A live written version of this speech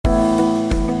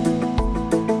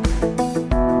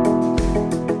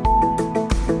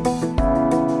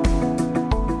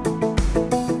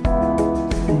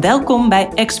Welkom bij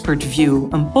Expert View,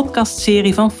 een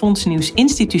podcastserie van Fonds Nieuws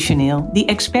Institutioneel die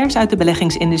experts uit de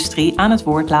beleggingsindustrie aan het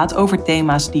woord laat over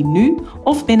thema's die nu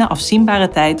of binnen afzienbare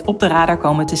tijd op de radar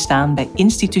komen te staan bij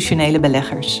institutionele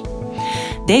beleggers.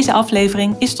 Deze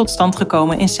aflevering is tot stand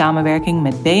gekomen in samenwerking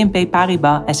met BNP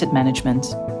Paribas Asset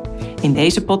Management. In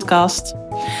deze podcast: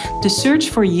 de search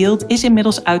for yield is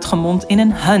inmiddels uitgemond in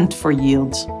een hunt for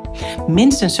yield.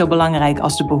 Minstens zo belangrijk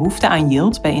als de behoefte aan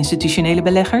yield bij institutionele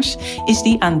beleggers is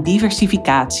die aan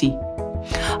diversificatie.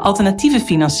 Alternatieve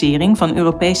financiering van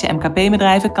Europese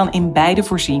MKB-bedrijven kan in beide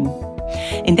voorzien.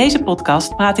 In deze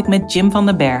podcast praat ik met Jim van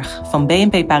den Berg van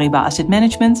BNP Paribas Asset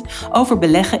Management over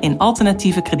beleggen in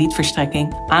alternatieve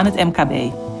kredietverstrekking aan het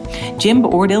MKB. Jim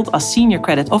beoordeelt als Senior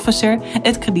Credit Officer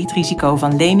het kredietrisico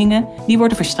van leningen die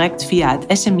worden verstrekt via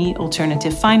het SME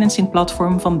Alternative Financing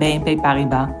Platform van BNP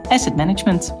Paribas Asset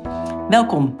Management.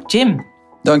 Welkom, Jim.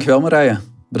 Dankjewel, Marije.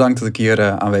 Bedankt dat ik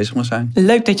hier aanwezig mag zijn.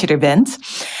 Leuk dat je er bent.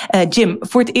 Jim,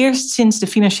 voor het eerst sinds de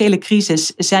financiële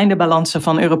crisis zijn de balansen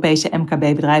van Europese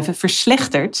MKB-bedrijven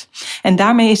verslechterd. En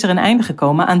daarmee is er een einde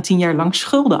gekomen aan 10 jaar lang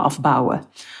schulden afbouwen.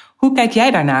 Hoe kijk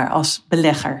jij daarnaar als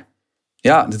belegger?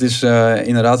 Ja, dit is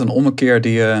inderdaad een ommekeer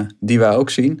die wij ook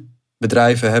zien.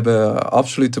 Bedrijven hebben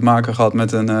absoluut te maken gehad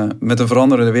met een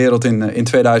veranderende wereld in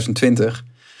 2020.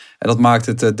 En dat maakt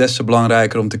het des te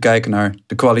belangrijker om te kijken naar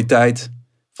de kwaliteit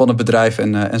van het bedrijf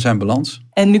en zijn balans.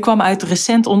 En nu kwam uit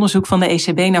recent onderzoek van de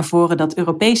ECB naar voren dat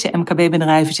Europese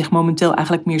MKB-bedrijven zich momenteel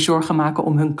eigenlijk meer zorgen maken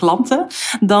om hun klanten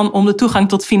dan om de toegang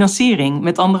tot financiering.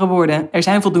 Met andere woorden, er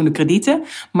zijn voldoende kredieten,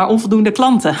 maar onvoldoende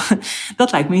klanten.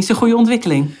 Dat lijkt me niet zo'n goede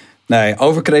ontwikkeling. Nee,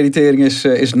 overkreditering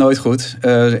is nooit goed.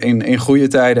 In goede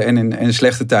tijden en in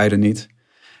slechte tijden niet.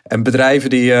 En bedrijven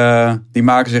die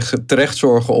maken zich terecht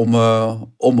zorgen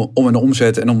om hun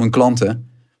omzet en om hun klanten.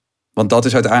 Want dat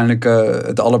is uiteindelijk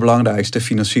het allerbelangrijkste.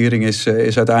 Financiering is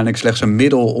uiteindelijk slechts een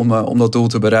middel om dat doel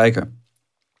te bereiken.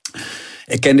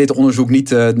 Ik ken dit onderzoek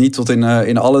niet tot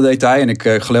in alle detail. En ik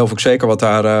geloof ook zeker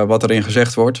wat erin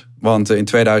gezegd wordt. Want in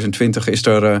 2020 is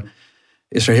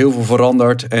er heel veel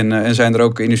veranderd. En zijn er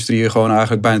ook industrieën gewoon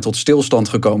eigenlijk bijna tot stilstand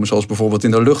gekomen. Zoals bijvoorbeeld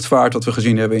in de luchtvaart, wat we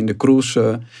gezien hebben in de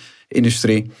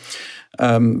cruise-industrie.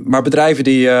 Maar bedrijven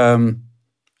die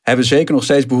hebben zeker nog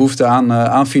steeds behoefte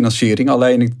aan financiering.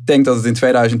 Alleen ik denk dat het in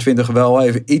 2020 wel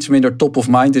even iets minder top of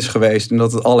mind is geweest. En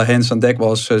dat het alle hands aan dek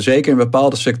was. Zeker in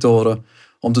bepaalde sectoren.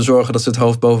 Om te zorgen dat ze het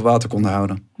hoofd boven water konden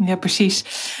houden. Ja, precies.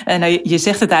 Je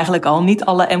zegt het eigenlijk al. Niet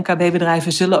alle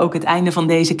MKB-bedrijven zullen ook het einde van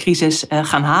deze crisis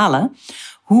gaan halen.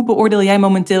 Hoe beoordeel jij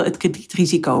momenteel het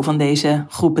kredietrisico van deze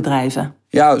groep bedrijven?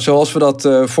 Ja, zoals we dat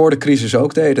voor de crisis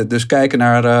ook deden. Dus kijken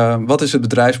naar wat is het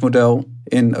bedrijfsmodel?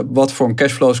 In wat voor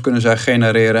cashflows kunnen zij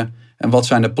genereren? En wat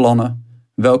zijn de plannen?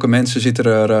 Welke mensen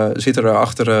zitten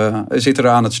er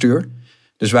aan het stuur?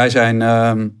 Dus wij zijn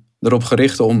erop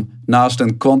gericht om naast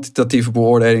een kwantitatieve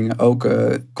beoordeling ook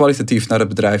kwalitatief naar het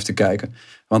bedrijf te kijken.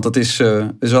 Want dat is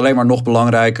alleen maar nog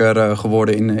belangrijker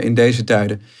geworden in deze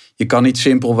tijden. Je kan niet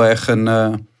simpelweg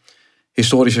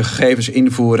historische gegevens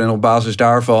invoeren en op basis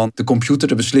daarvan de computer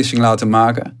de beslissing laten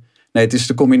maken. Nee, het is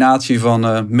de combinatie van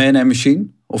man en machine,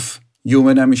 of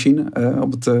human en machine,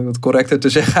 om het correcter te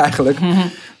zeggen eigenlijk,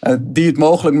 die het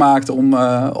mogelijk maakt om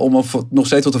nog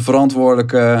steeds tot een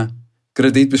verantwoordelijke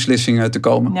kredietbeslissingen te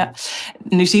komen. Ja.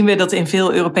 Nu zien we dat in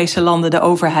veel Europese landen de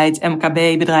overheid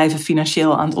MKB-bedrijven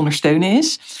financieel aan het ondersteunen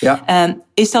is. Ja.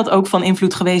 Is dat ook van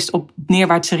invloed geweest op het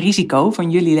neerwaartse risico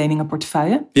van jullie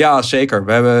leningenportefeuille? Ja, zeker.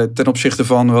 We hebben ten opzichte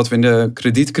van wat we in de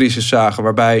kredietcrisis zagen,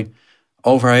 waarbij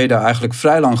overheden eigenlijk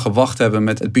vrij lang gewacht hebben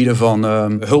met het bieden van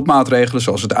hulpmaatregelen,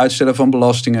 zoals het uitstellen van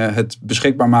belastingen, het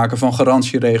beschikbaar maken van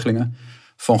garantieregelingen,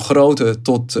 van grote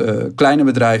tot kleine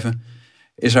bedrijven,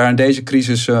 is er in deze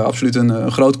crisis absoluut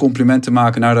een groot compliment te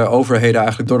maken naar de overheden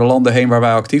eigenlijk door de landen heen waar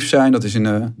wij actief zijn. Dat is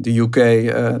in de UK,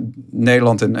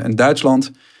 Nederland en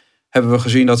Duitsland. Hebben we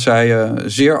gezien dat zij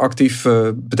zeer actief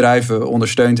bedrijven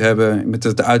ondersteund hebben met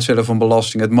het uitstellen van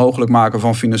belasting, het mogelijk maken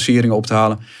van financiering op te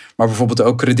halen, maar bijvoorbeeld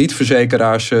ook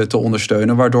kredietverzekeraars te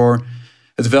ondersteunen, waardoor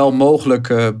het wel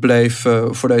mogelijk bleef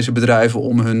voor deze bedrijven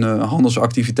om hun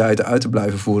handelsactiviteiten uit te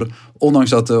blijven voeren, ondanks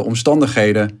dat de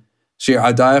omstandigheden zeer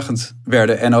uitdagend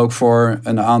werden en ook voor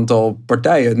een aantal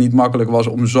partijen het niet makkelijk was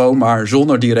om zomaar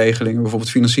zonder die regelingen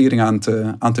bijvoorbeeld financiering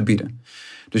aan te bieden.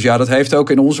 Dus ja, dat heeft ook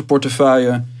in onze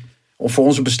portefeuille of voor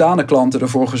onze bestaande klanten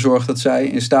ervoor gezorgd dat zij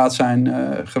in staat zijn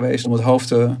geweest om het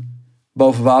hoofd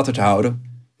boven water te houden.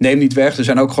 Neem niet weg, er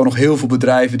zijn ook gewoon nog heel veel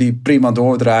bedrijven die prima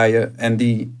doordraaien en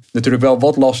die natuurlijk wel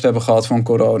wat last hebben gehad van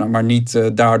corona, maar niet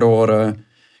daardoor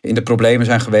in de problemen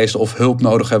zijn geweest of hulp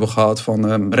nodig hebben gehad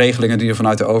van regelingen die er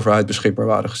vanuit de overheid beschikbaar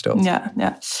waren gesteld.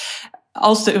 Ja.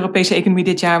 Als de Europese economie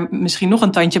dit jaar misschien nog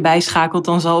een tandje bijschakelt,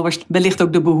 dan zal wellicht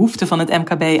ook de behoefte van het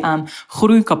MKB aan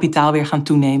groeikapitaal weer gaan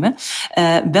toenemen.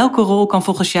 Welke rol kan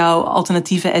volgens jou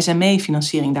alternatieve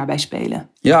SME-financiering daarbij spelen?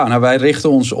 Ja, nou wij richten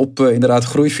ons op inderdaad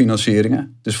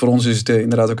groeifinancieringen. Dus voor ons is het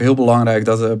inderdaad ook heel belangrijk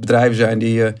dat er bedrijven zijn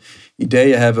die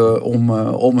ideeën hebben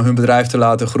om hun bedrijf te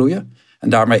laten groeien. En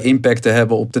daarmee impact te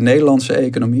hebben op de Nederlandse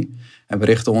economie. En we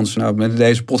richten ons met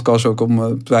deze podcast ook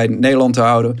om bij Nederland te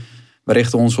houden. We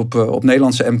richten ons op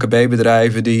Nederlandse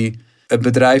MKB-bedrijven die een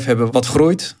bedrijf hebben wat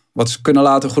groeit. Wat ze kunnen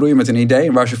laten groeien met een idee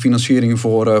en waar ze financiering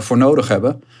voor nodig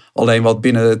hebben. Alleen wat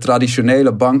binnen de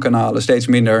traditionele bankkanalen steeds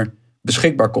minder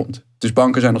beschikbaar komt. Dus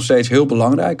banken zijn nog steeds heel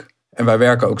belangrijk. En wij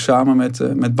werken ook samen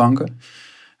met banken.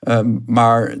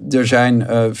 Maar er zijn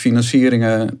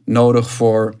financieringen nodig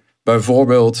voor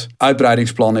bijvoorbeeld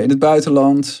uitbreidingsplannen in het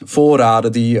buitenland.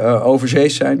 Voorraden die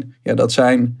overzees zijn. Ja, dat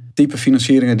zijn type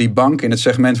financieringen die banken in het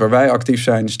segment waar wij actief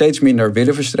zijn steeds minder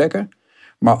willen verstrekken.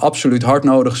 Maar absoluut hard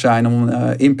nodig zijn om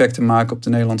impact te maken op de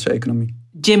Nederlandse economie.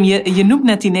 Jim, je noemt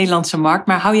net die Nederlandse markt,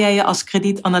 maar hou jij je als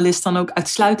kredietanalist dan ook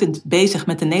uitsluitend bezig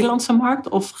met de Nederlandse markt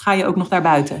of ga je ook nog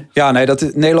daarbuiten? Ja, nee,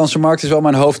 de Nederlandse markt is wel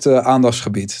mijn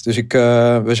hoofdaandachtsgebied. Dus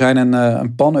we zijn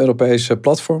een pan-Europees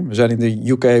platform. We zijn in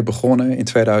de UK begonnen in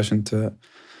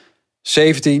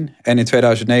 2017 en in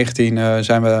 2019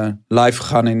 zijn we live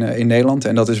gegaan in Nederland.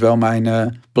 En dat is wel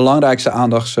mijn belangrijkste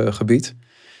aandachtsgebied.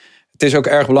 Het is ook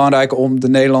erg belangrijk om de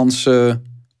Nederlandse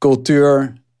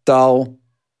cultuur, taal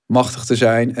machtig te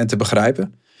zijn en te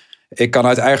begrijpen. Ik kan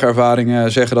uit eigen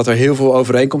ervaring zeggen dat er heel veel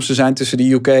overeenkomsten zijn tussen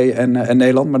de UK en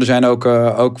Nederland. Maar er zijn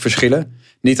ook verschillen.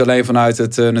 Niet alleen vanuit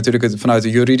het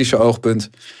juridische oogpunt.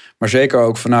 Maar zeker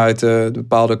ook vanuit de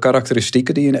bepaalde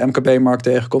karakteristieken die je in de MKB-markt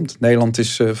tegenkomt. Nederland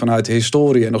is vanuit de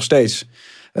historie en nog steeds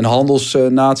een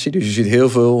handelsnatie. Dus je ziet heel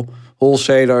veel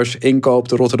wholesalers, inkoop.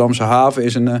 De Rotterdamse haven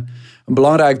is een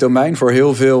belangrijk domein voor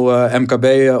heel veel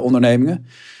MKB-ondernemingen.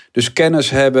 Dus kennis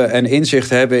hebben en inzicht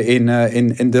hebben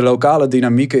in de lokale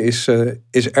dynamieken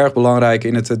is erg belangrijk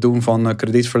in het doen van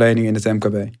kredietverlening in het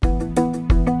MKB.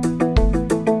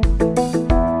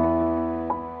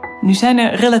 Nu zijn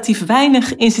er relatief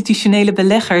weinig institutionele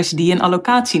beleggers die een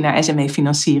allocatie naar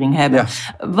SME-financiering hebben.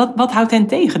 Ja. Wat houdt hen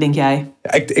tegen, denk jij?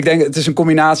 Ja, ik denk het is een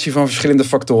combinatie van verschillende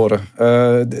factoren.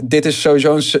 Dit is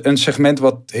sowieso een segment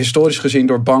wat historisch gezien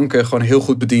door banken gewoon heel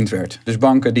goed bediend werd. Dus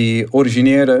banken die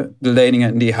origineren de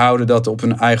leningen en die houden dat op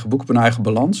hun eigen boek, op hun eigen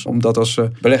balans. Om dat als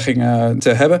belegging te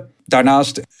hebben.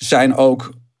 Daarnaast zijn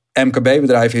ook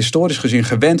MKB-bedrijven historisch gezien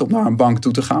gewend om naar een bank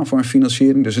toe te gaan voor een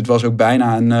financiering. Dus het was ook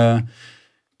bijna een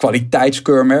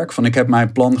kwaliteitskeurmerk van ik heb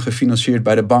mijn plan gefinancierd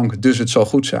bij de bank, dus het zal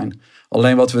goed zijn.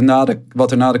 Alleen wat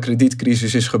er na de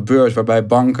kredietcrisis is gebeurd, waarbij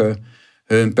banken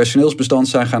hun personeelsbestand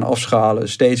zijn gaan afschalen,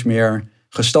 steeds meer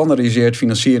gestandaardiseerd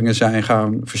financieringen zijn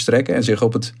gaan verstrekken en zich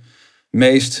op het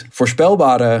meest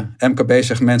voorspelbare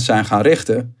MKB-segment zijn gaan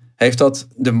richten, heeft dat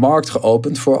de markt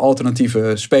geopend voor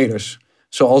alternatieve spelers.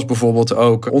 Zoals bijvoorbeeld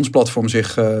ook ons platform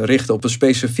zich richt op een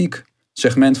specifiek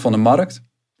segment van de markt.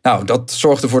 Nou, dat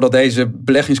zorgt ervoor dat deze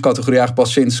beleggingscategorie eigenlijk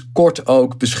pas sinds kort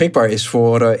ook beschikbaar is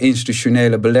voor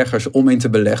institutionele beleggers om in te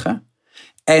beleggen.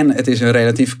 En het is een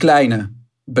relatief kleine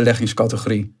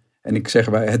beleggingscategorie. En ik zeg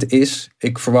erbij,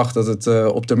 ik verwacht dat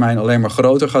het op termijn alleen maar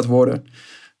groter gaat worden.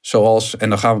 Zoals, en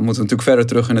dan moeten we natuurlijk verder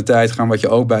terug in de tijd gaan, wat je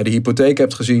ook bij de hypotheek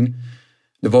hebt gezien.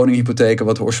 De woninghypotheken,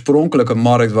 wat de oorspronkelijke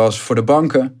markt was voor de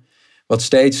banken. Wat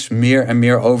steeds meer en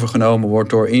meer overgenomen wordt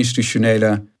door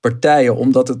institutionele partijen,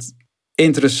 omdat het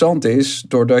interessant is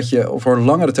doordat je voor een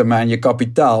langere termijn je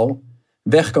kapitaal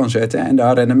weg kan zetten en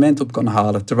daar rendement op kan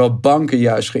halen. Terwijl banken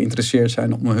juist geïnteresseerd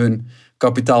zijn om hun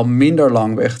kapitaal minder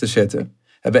lang weg te zetten,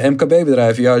 hebben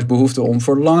MKB-bedrijven juist behoefte om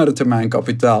voor langere termijn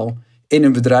kapitaal in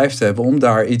hun bedrijf te hebben om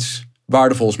daar iets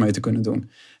waardevols mee te kunnen doen.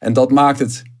 En dat maakt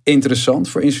het interessant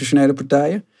voor institutionele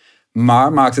partijen,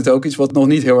 maar maakt het ook iets wat nog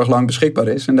niet heel erg lang beschikbaar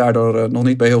is en daardoor nog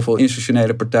niet bij heel veel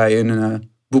institutionele partijen in hun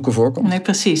boeken voorkomt. Nee,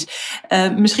 precies.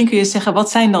 Misschien kun je zeggen,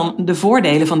 wat zijn dan de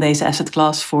voordelen van deze asset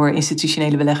class voor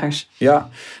institutionele beleggers? Ja,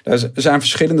 er zijn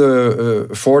verschillende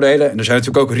voordelen. En er zijn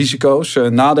natuurlijk ook risico's,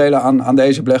 nadelen aan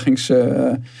deze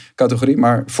beleggingscategorie.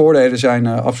 Maar voordelen zijn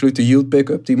absoluut de yield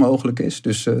pick-up die mogelijk is.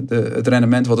 Dus het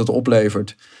rendement wat het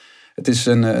oplevert. Het is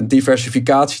een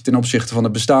diversificatie ten opzichte van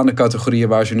de bestaande categorieën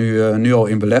waar ze nu al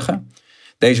in beleggen.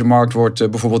 Deze markt wordt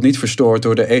bijvoorbeeld niet verstoord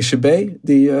door de ECB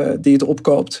die het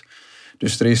opkoopt.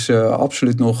 Dus er is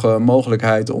absoluut nog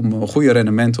mogelijkheid om goede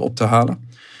rendementen op te halen.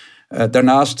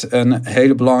 Daarnaast een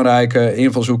hele belangrijke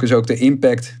invalshoek is ook de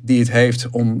impact die het heeft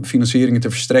om financieringen te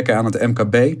verstrekken aan het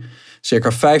MKB.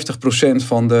 Circa 50%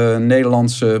 van de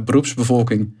Nederlandse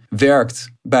beroepsbevolking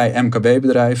werkt bij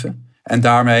MKB-bedrijven. En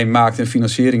daarmee maakt een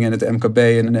financiering in het MKB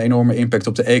een enorme impact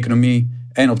op de economie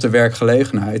en op de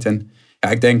werkgelegenheid. En ja,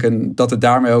 ik denk dat het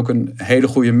daarmee ook een hele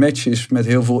goede match is met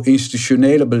heel veel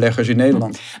institutionele beleggers in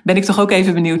Nederland. Ben ik toch ook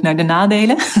even benieuwd naar de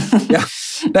nadelen? Ja,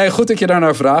 nee, goed dat je daar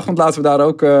naar vraagt. Want laten we daar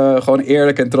ook gewoon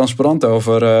eerlijk en transparant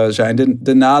over zijn.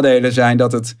 De nadelen zijn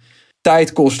dat het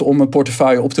tijd kost om een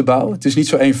portefeuille op te bouwen. Het is niet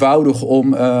zo eenvoudig om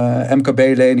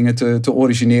MKB-leningen te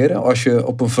origineren als je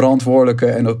op een verantwoordelijke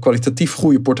en een kwalitatief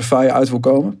goede portefeuille uit wil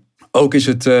komen. Ook is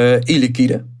het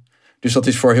illiquide. Dus dat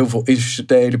is voor heel veel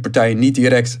institutionele partijen niet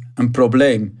direct een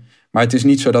probleem. Maar het is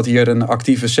niet zo dat hier een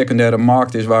actieve secundaire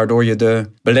markt is waardoor je de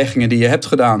beleggingen die je hebt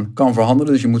gedaan kan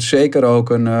verhandelen. Dus je moet zeker ook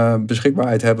een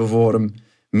beschikbaarheid hebben voor een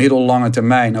middellange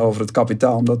termijn over het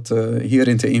kapitaal om dat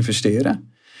hierin te investeren.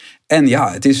 En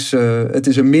ja, het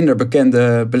is een minder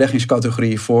bekende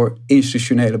beleggingscategorie voor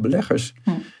institutionele beleggers.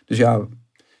 Dus ja,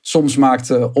 soms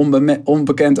maakt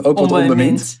onbekend ook wat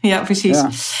onbemind. Ja, precies.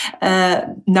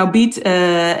 Ja. Nou biedt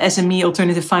SME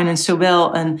Alternative Finance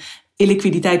zowel een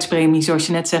illiquiditeitspremie, zoals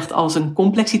je net zegt, als een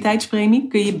complexiteitspremie.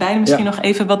 Kun je beide misschien nog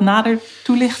even wat nader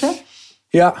toelichten?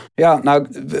 Ja, nou,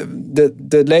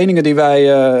 de leningen die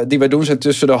wij doen zijn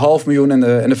tussen de 500.000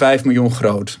 en de 5 miljoen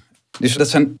groot. Dus dat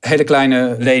zijn hele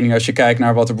kleine leningen als je kijkt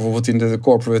naar wat er bijvoorbeeld in de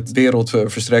corporate wereld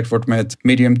verstrekt wordt met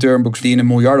medium term books die in de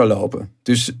miljarden lopen.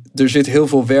 Dus er zit heel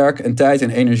veel werk en tijd en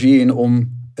energie in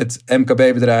om het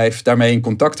MKB-bedrijf daarmee in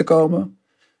contact te komen.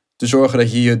 Te zorgen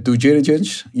dat je je due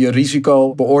diligence, je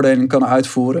risicobeoordeling kan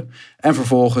uitvoeren. En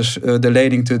vervolgens de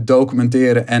lening te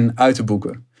documenteren en uit te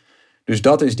boeken. Dus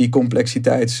dat is die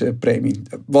complexiteitspremie.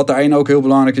 Wat daarin ook heel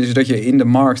belangrijk is dat je in de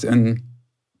markt een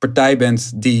partij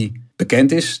bent die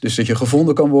bekend is. Dus dat je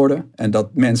gevonden kan worden. En dat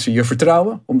mensen je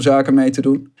vertrouwen om zaken mee te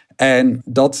doen. En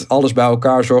dat alles bij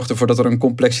elkaar zorgt ervoor dat er een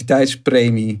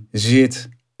complexiteitspremie zit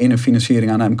in een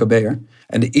financiering aan een MKB'er.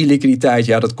 En de illiquiditeit,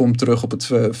 ja, dat komt terug op het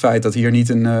feit dat hier niet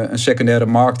een secundaire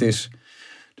markt is.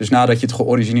 Dus nadat je het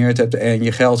georigineerd hebt en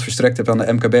je geld verstrekt hebt aan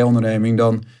de MKB-onderneming,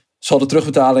 dan zal de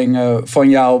terugbetaling van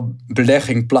jouw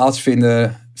belegging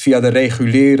plaatsvinden via de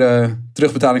reguliere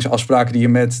terugbetalingsafspraken die je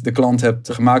met de klant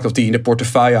hebt gemaakt. Of die in de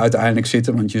portefeuille uiteindelijk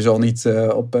zitten. Want je zal niet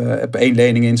op één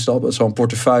lening instappen. Het zal een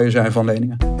portefeuille zijn van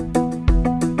leningen.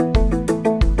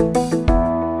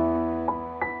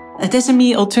 Het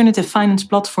SME Alternative Finance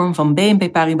platform van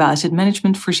BNP Paribas Asset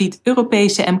Management voorziet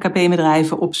Europese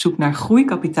MKB-bedrijven op zoek naar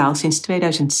groeikapitaal sinds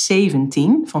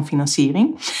 2017 van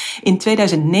financiering. In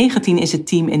 2019 is het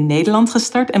team in Nederland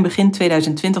gestart en begin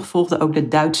 2020 volgde ook de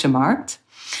Duitse markt.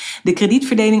 De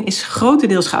kredietverdeling is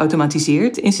grotendeels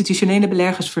geautomatiseerd. Institutionele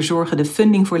beleggers verzorgen de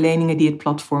funding voor leningen die het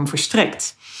platform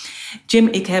verstrekt. Jim,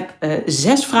 ik heb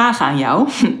 6 vragen aan jou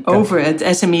over het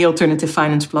SME Alternative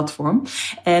Finance platform.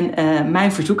 En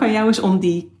mijn verzoek aan jou is om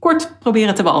die kort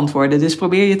proberen te beantwoorden. Dus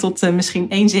probeer je tot misschien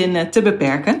 1 zin te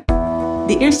beperken.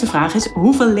 De eerste vraag is,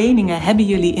 hoeveel leningen hebben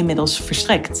jullie inmiddels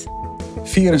verstrekt?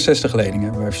 64 leningen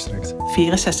hebben wij verstrekt.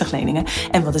 64 leningen.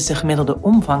 En wat is de gemiddelde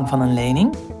omvang van een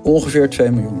lening? Ongeveer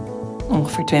 2 miljoen.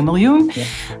 Ongeveer 2 miljoen. Ja.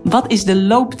 Wat is de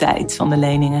looptijd van de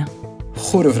leningen?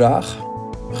 Goede vraag.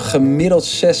 Gemiddeld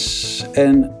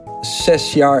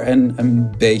 6 jaar en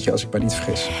een beetje, als ik me niet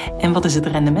vergis. En wat is het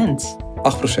rendement?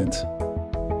 8%.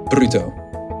 Bruto.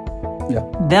 Ja.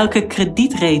 Welke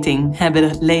kredietrating hebben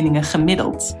de leningen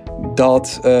gemiddeld?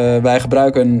 Wij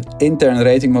gebruiken een intern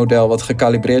ratingmodel wat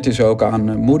gecalibreerd is ook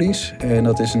aan Moody's. En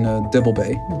dat is een dubbel B.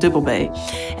 Dubbel B.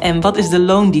 En wat is de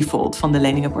loondefault van de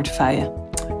leningenportefeuille?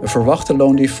 Een verwachte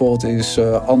loondefault is 1,5%.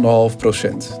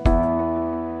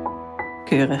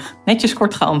 Keurig. Netjes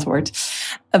kort geantwoord.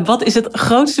 Wat is het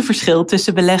grootste verschil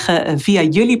tussen beleggen via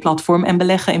jullie platform en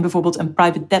beleggen in bijvoorbeeld een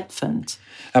private debt fund?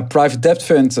 Een private debt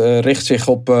fund richt zich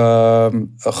op de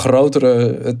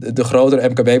grotere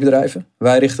MKB-bedrijven.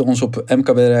 Wij richten ons op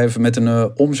MKB-bedrijven met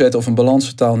een omzet of een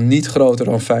balanstotaal niet groter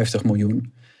dan 50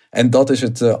 miljoen. En dat is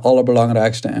het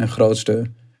allerbelangrijkste en grootste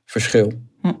verschil.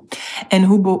 En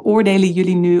hoe beoordelen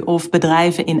jullie nu of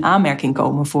bedrijven in aanmerking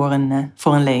komen voor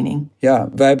een lening? Ja,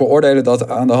 wij beoordelen dat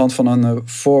aan de hand van een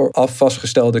vooraf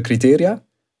vastgestelde criteria.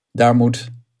 Daar moet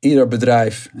ieder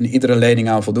bedrijf en iedere lening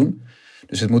aan voldoen.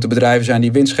 Dus het moeten bedrijven zijn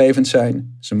die winstgevend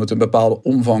zijn. Ze moeten een bepaalde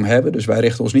omvang hebben. Dus wij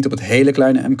richten ons niet op het hele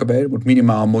kleine MKB. Er moet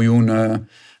minimaal 1 miljoen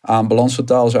aan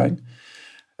balanstotaal zijn.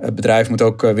 Het bedrijf moet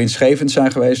ook winstgevend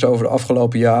zijn geweest over de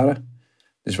afgelopen jaren.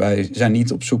 Dus wij zijn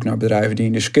niet op zoek naar bedrijven die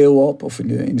in de scale-up of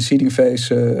in de seeding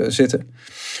phase zitten.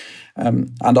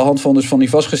 Aan de hand van die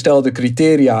vastgestelde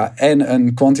criteria en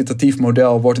een kwantitatief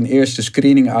model wordt een eerste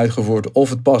screening uitgevoerd of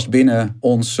het past binnen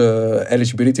ons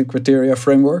eligibility criteria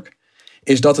framework.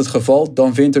 Is dat het geval,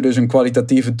 dan vindt er dus een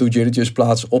kwalitatieve due diligence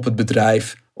plaats op het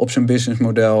bedrijf, op zijn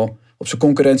businessmodel, op zijn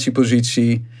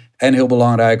concurrentiepositie En heel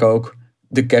belangrijk ook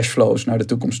de cashflows naar de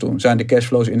toekomst toe. Zijn de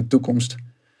cashflows in de toekomst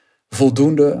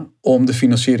voldoende om de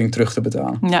financiering terug te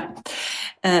betalen? Ja.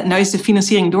 Nou is de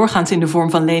financiering doorgaans in de vorm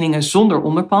van leningen zonder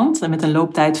onderpand. Met een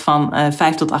looptijd van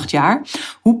 5 tot 8 jaar.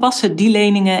 Hoe passen die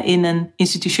leningen in een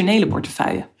institutionele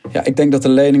portefeuille? Ja, ik denk dat de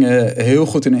leningen heel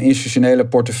goed in een institutionele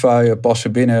portefeuille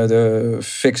passen binnen de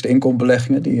fixed income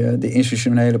beleggingen die de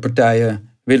institutionele partijen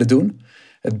willen doen.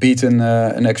 Het biedt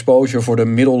een exposure voor de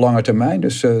middellange termijn.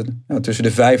 Dus tussen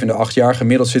de 5 en de 8 jaar.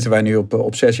 Gemiddeld zitten wij nu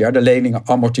op 6 jaar. De leningen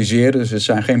amortiseren. Dus het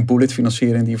zijn geen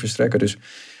bulletfinanciering die verstrekken. Dus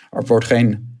er wordt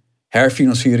geen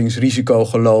herfinancieringsrisico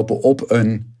gelopen op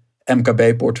een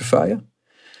MKB-portefeuille.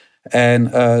 En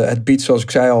het biedt, zoals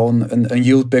ik zei al, een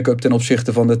yield pick-up ten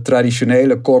opzichte van de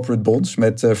traditionele corporate bonds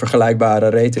met vergelijkbare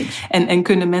ratings. En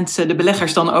kunnen mensen, de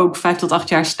beleggers, dan ook 5 tot 8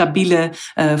 jaar stabiele,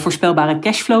 voorspelbare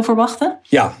cashflow verwachten?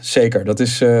 Ja, zeker.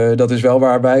 Dat is wel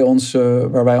waar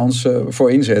wij ons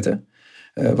voor inzetten.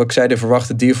 Wat ik zei, de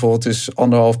verwachte default is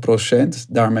 1,5%.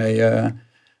 Daarmee,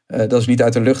 dat is niet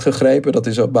uit de lucht gegrepen. Dat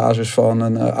is op basis van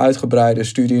een uitgebreide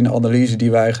studie en analyse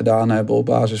die wij gedaan hebben op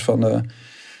basis van de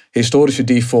historische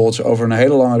defaults over een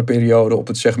hele langere periode op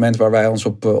het segment waar wij ons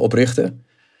op richten.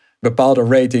 Bepaalde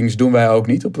ratings doen wij ook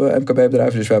niet op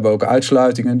MKB-bedrijven. Dus we hebben ook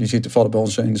uitsluitingen. Die vallen bij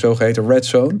ons in de zogeheten red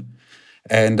zone.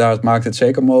 En daar maakt het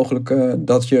zeker mogelijk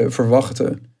dat je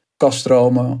verwachte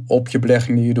kasstromen op je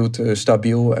belegging die je doet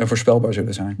stabiel en voorspelbaar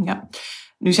zullen zijn. Ja.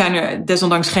 Nu zijn er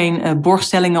desondanks geen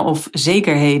borgstellingen of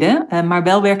zekerheden, maar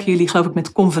wel werken jullie geloof ik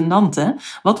met convenanten.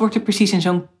 Wat wordt er precies in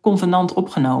zo'n convenant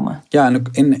opgenomen? Ja,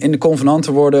 in de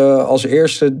convenanten worden als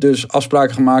eerste dus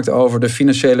afspraken gemaakt over de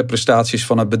financiële prestaties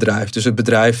van het bedrijf. Dus het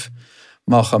bedrijf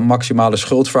mag een maximale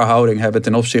schuldverhouding hebben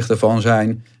ten opzichte van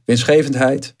zijn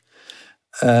winstgevendheid.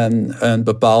 Een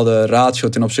bepaalde ratio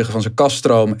ten opzichte van zijn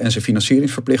kasstroom en zijn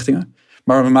financieringsverplichtingen.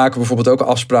 Maar we maken bijvoorbeeld ook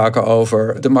afspraken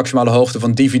over de maximale hoogte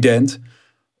van dividend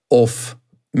of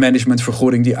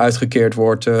managementvergoeding die uitgekeerd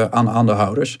wordt aan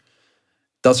aandeelhouders.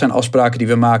 Dat zijn afspraken die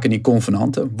we maken in die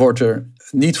convenanten. Wordt er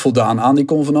niet voldaan aan die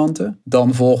convenanten,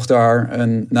 dan volgt daar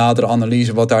een nadere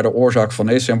analyse wat daar de oorzaak van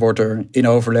is. En wordt er in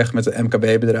overleg met het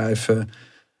MKB-bedrijf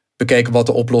bekeken wat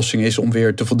de oplossing is om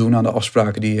weer te voldoen aan de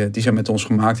afspraken die zij met ons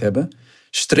gemaakt hebben.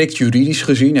 Strikt juridisch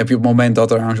gezien heb je op het moment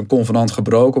dat er aan zo'n convenant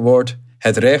gebroken wordt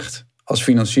het recht als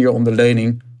financier om de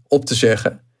lening op te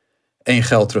zeggen en je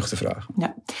geld terug te vragen.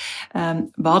 Ja.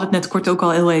 We hadden het net kort ook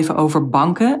al heel even over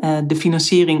banken. De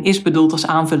financiering is bedoeld als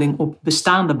aanvulling op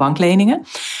bestaande bankleningen.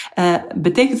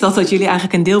 Betekent dat jullie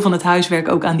eigenlijk een deel van het huiswerk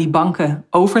ook aan die banken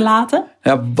overlaten?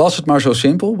 Ja, was het maar zo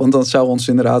simpel, want dat zou ons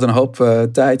inderdaad een hoop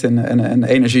tijd en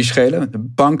energie schelen. De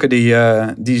banken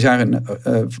die zijn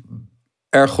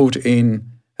erg goed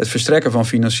in het verstrekken van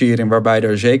financiering waarbij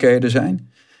er zekerheden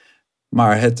zijn.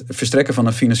 Maar het verstrekken van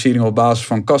een financiering op basis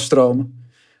van kasstromen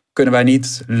kunnen wij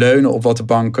niet leunen op wat de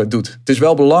bank doet. Het is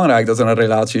wel belangrijk dat er een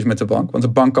relatie is met de bank. Want de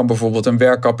bank kan bijvoorbeeld een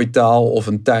werkkapitaal of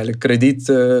een tijdelijk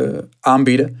krediet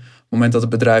aanbieden. Op het moment dat het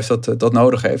bedrijf dat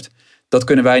nodig heeft. Dat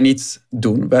kunnen wij niet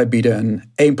doen. Wij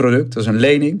bieden één product, dat is een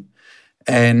lening.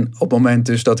 En op het moment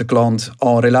dus dat de klant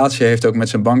al een relatie heeft ook met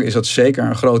zijn bank, is dat zeker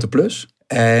een grote plus.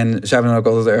 En zijn we dan ook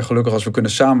altijd erg gelukkig als we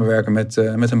kunnen samenwerken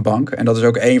met een bank. En dat is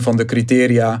ook een van de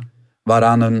criteria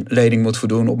waaraan een lening moet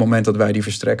voldoen op het moment dat wij die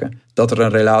verstrekken. Dat er een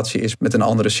relatie is met een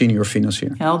andere senior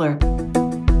financier. Helder.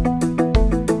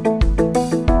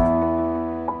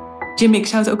 Jim, ik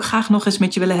zou het ook graag nog eens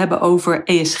met je willen hebben over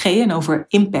ESG en over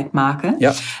impact maken.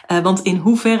 Ja. Want in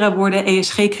hoeverre worden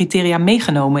ESG-criteria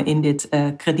meegenomen in dit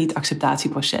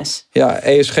kredietacceptatieproces? Ja,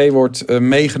 ESG wordt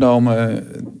meegenomen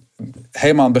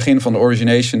helemaal aan het begin van de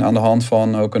origination aan de hand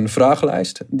van ook een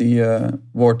vragenlijst. Die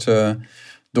wordt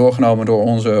doorgenomen door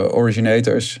onze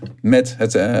originators met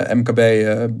het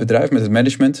MKB-bedrijf, met het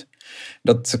management.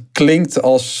 Dat klinkt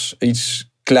als iets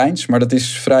kleins, maar dat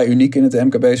is vrij uniek in het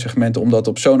MKB-segment om dat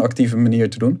op zo'n actieve manier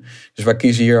te doen. Dus wij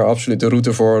kiezen hier absoluut de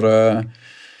route voor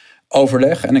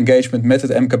overleg en engagement met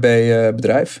het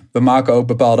MKB-bedrijf. We maken ook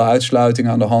bepaalde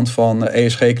uitsluitingen aan de hand van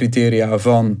ESG-criteria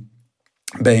van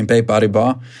BNP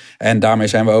Paribas. En daarmee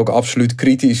zijn we ook absoluut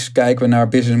kritisch. Kijken we naar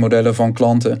businessmodellen van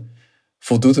klanten.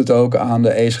 Voldoet het ook aan de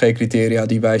ESG-criteria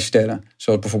die wij stellen?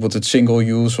 Zoals bijvoorbeeld het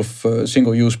single-use of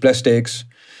single-use plastics.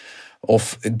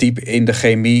 Of diep in de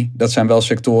chemie. Dat zijn wel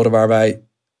sectoren waar wij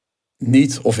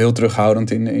niet of heel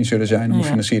terughoudend in zullen zijn om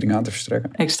financiering aan te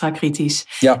verstrekken. Extra kritisch.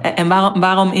 Ja. En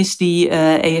waarom is die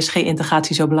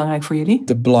ESG-integratie zo belangrijk voor jullie?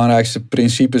 De belangrijkste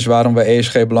principes waarom we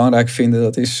ESG belangrijk vinden,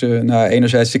 dat is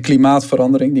enerzijds de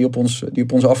klimaatverandering die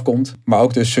op ons afkomt. Maar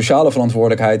ook de sociale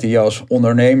verantwoordelijkheid die je als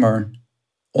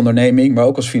onderneming, maar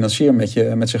ook als financier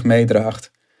met zich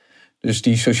meedraagt. Dus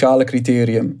die sociale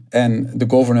criterium en de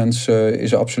governance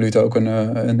is absoluut ook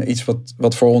een iets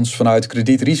wat voor ons vanuit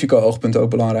kredietrisico-oogpunt ook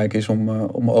belangrijk is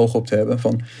om oog op te hebben.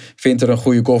 Vindt er een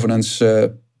goede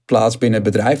governance plaats binnen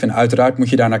het bedrijf? En uiteraard moet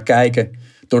je daar naar kijken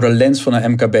door de lens van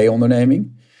een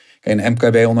MKB-onderneming. Een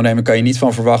MKB-onderneming kan je niet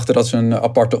van verwachten dat ze een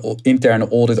aparte interne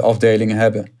auditafdeling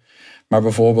hebben. Maar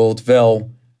bijvoorbeeld wel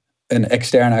een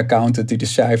externe accountant die de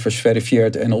cijfers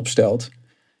verifieert en opstelt.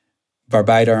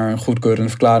 Waarbij daar een goedkeurende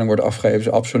verklaring wordt afgegeven. Is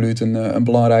absoluut een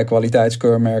belangrijk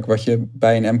kwaliteitskeurmerk wat je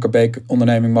bij een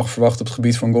MKB-onderneming mag verwachten op het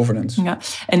gebied van governance. Ja.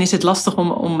 En is het lastig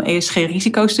om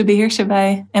ESG-risico's te beheersen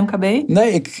bij MKB?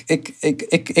 Nee,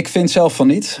 ik vind zelf van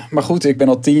niet. Maar goed, ik ben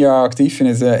al 10 jaar actief in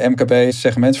het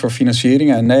MKB-segment voor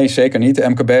financiering. En nee, zeker niet. De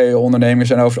MKB-ondernemers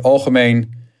zijn over het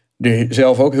algemeen er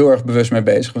zelf ook heel erg bewust mee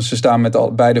bezig. Want ze staan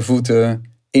met beide voeten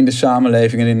in de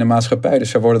samenleving en in de maatschappij. Dus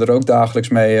zij worden er ook dagelijks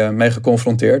mee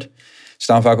geconfronteerd.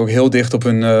 Staan vaak ook heel dicht op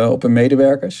hun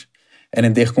medewerkers. En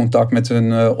in dicht contact met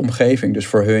hun omgeving. Dus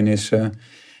voor hun is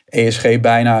ESG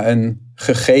bijna een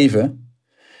gegeven.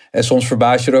 En soms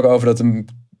verbaas je er ook over dat een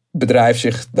bedrijf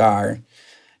zich daar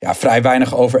vrij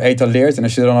weinig over etaleert. En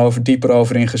als je er dan dieper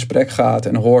over in gesprek gaat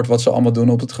en hoort wat ze allemaal doen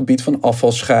op het gebied van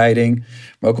afvalscheiding.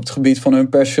 Maar ook op het gebied van hun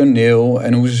personeel.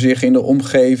 En hoe ze zich in de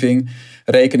omgeving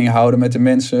rekening houden met de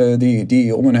mensen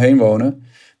die om hen heen wonen.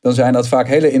 Dan zijn dat vaak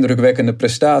hele indrukwekkende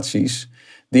prestaties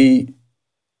die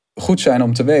goed zijn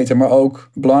om te weten. Maar ook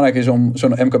belangrijk is om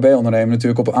zo'n MKB-ondernemer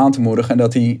natuurlijk op aan te moedigen. En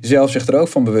dat hij zelf zich er ook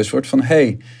van bewust wordt van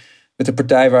met de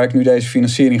partij waar ik nu deze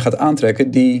financiering ga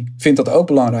aantrekken, die vindt dat ook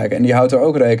belangrijk en die houdt er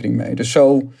ook rekening mee. Dus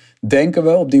zo denken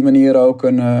we op die manier ook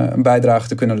een bijdrage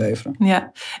te kunnen leveren.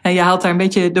 Ja, en je haalt daar een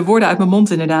beetje de woorden uit mijn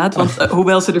mond inderdaad. Want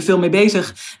hoewel ze er veel mee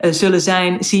bezig zullen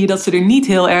zijn, zie je dat ze er niet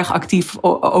heel erg actief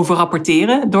over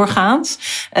rapporteren doorgaans.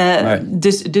 Nee.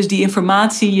 Dus die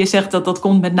informatie, je zegt dat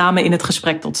komt met name in het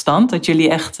gesprek tot stand. Dat jullie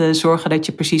echt zorgen dat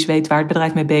je precies weet waar het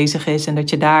bedrijf mee bezig is en dat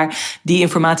je daar die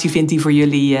informatie vindt die voor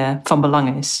jullie van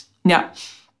belang is. Ja.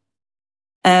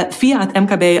 Via het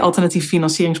MKB alternatieve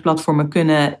financieringsplatformen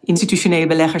kunnen institutionele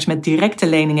beleggers met directe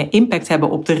leningen impact hebben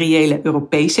op de reële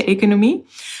Europese economie.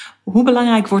 Hoe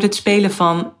belangrijk wordt het spelen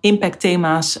van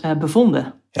impactthema's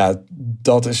bevonden? Ja,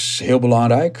 dat is heel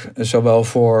belangrijk. Zowel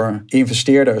voor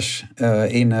investeerders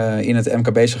in het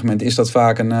MKB-segment is dat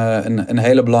vaak een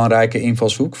hele belangrijke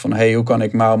invalshoek. Van hoe kan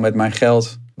ik nou met mijn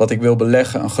geld wat ik wil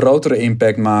beleggen een grotere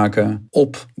impact maken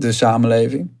op de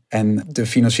samenleving? En de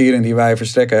financiering die wij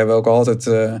verstrekken hebben we ook altijd,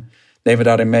 nemen we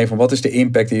daarin mee van wat is de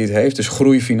impact die het heeft. Dus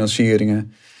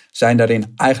groeifinancieringen zijn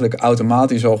daarin eigenlijk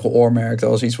automatisch al geoormerkt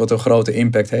als iets wat een grote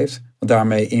impact heeft. Want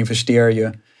daarmee investeer je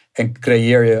en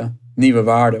creëer je nieuwe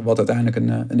waarde wat uiteindelijk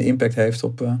een impact heeft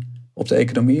op de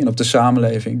economie en op de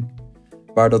samenleving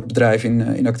waar dat bedrijf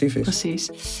in actief is. Precies.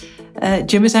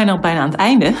 Jim, we zijn al bijna aan het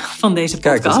einde van deze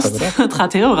podcast. Kijk, het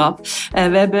gaat heel rap. We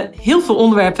hebben heel veel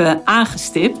onderwerpen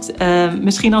aangestipt.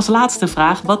 Misschien als laatste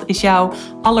vraag. Wat is jouw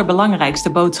allerbelangrijkste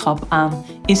boodschap aan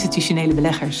institutionele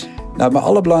beleggers? Nou, mijn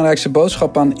allerbelangrijkste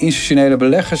boodschap aan institutionele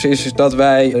beleggers is dat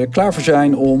wij er klaar voor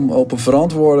zijn om op een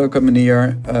verantwoordelijke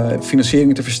manier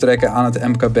financiering te verstrekken aan het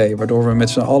MKB. Waardoor we met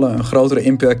z'n allen een grotere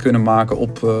impact kunnen maken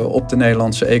op de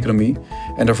Nederlandse economie.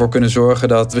 En ervoor kunnen zorgen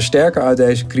dat we sterker uit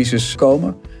deze crisis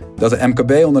komen. Dat de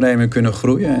MKB-ondernemingen kunnen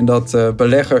groeien en dat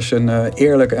beleggers een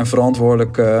eerlijk en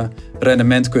verantwoordelijk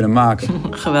rendement kunnen maken.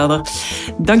 Geweldig.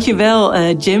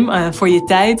 Dankjewel Jim voor je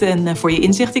tijd en voor je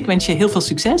inzicht. Ik wens je heel veel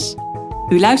succes.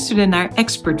 U luisterde naar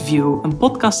Expert View, een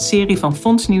podcastserie van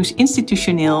Fondsnieuws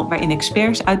Institutioneel, waarin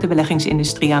experts uit de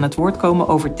beleggingsindustrie aan het woord komen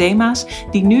over thema's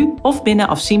die nu of binnen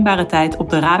afzienbare tijd op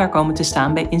de radar komen te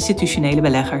staan bij institutionele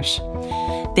beleggers.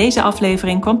 Deze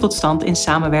aflevering kwam tot stand in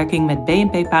samenwerking met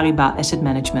BNP Paribas Asset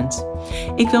Management.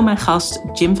 Ik wil mijn gast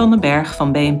Jim van den Berg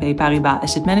van BNP Paribas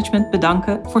Asset Management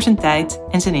bedanken voor zijn tijd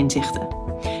en zijn inzichten.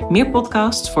 Meer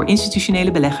podcasts voor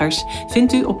institutionele beleggers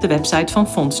vindt u op de website van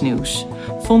Fondsnieuws.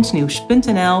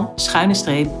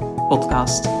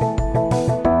 fondsnieuws.nl/podcast.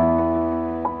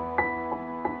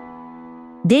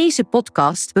 Deze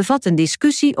podcast bevat een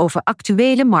discussie over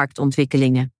actuele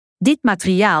marktontwikkelingen. Dit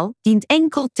materiaal dient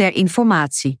enkel ter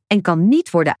informatie en kan niet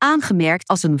worden aangemerkt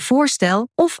als een voorstel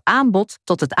of aanbod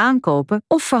tot het aankopen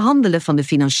of verhandelen van de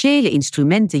financiële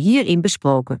instrumenten hierin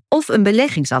besproken of een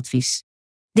beleggingsadvies.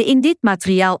 De in dit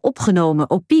materiaal opgenomen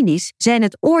opinies zijn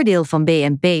het oordeel van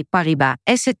BNP Paribas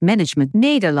Asset Management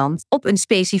Nederland op een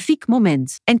specifiek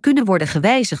moment en kunnen worden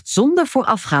gewijzigd zonder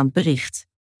voorafgaand bericht.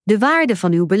 De waarde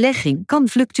van uw belegging kan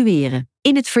fluctueren.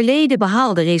 In het verleden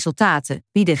behaalde resultaten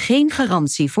bieden geen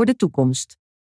garantie voor de toekomst.